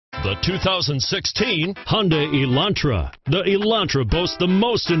The 2016 Hyundai Elantra. The Elantra boasts the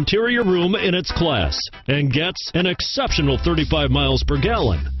most interior room in its class and gets an exceptional 35 miles per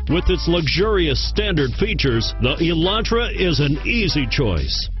gallon. With its luxurious standard features, the Elantra is an easy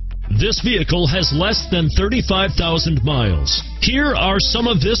choice. This vehicle has less than 35,000 miles. Here are some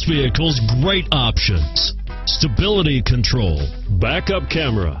of this vehicle's great options: stability control, backup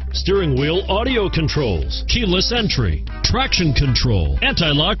camera, steering wheel audio controls, keyless entry, traction control,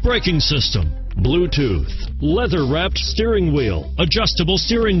 anti-lock braking system, Bluetooth, leather-wrapped steering wheel, adjustable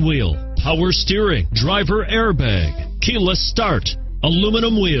steering wheel, power steering, driver airbag, keyless start,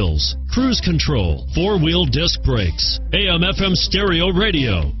 aluminum wheels, cruise control, four-wheel disc brakes, AM/FM stereo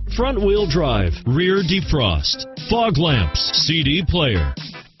radio, front-wheel drive, rear defrost, fog lamps, CD player.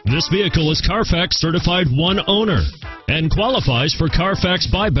 This vehicle is Carfax certified one owner and qualifies for Carfax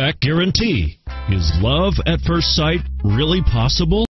buyback guarantee. Is love at first sight really possible?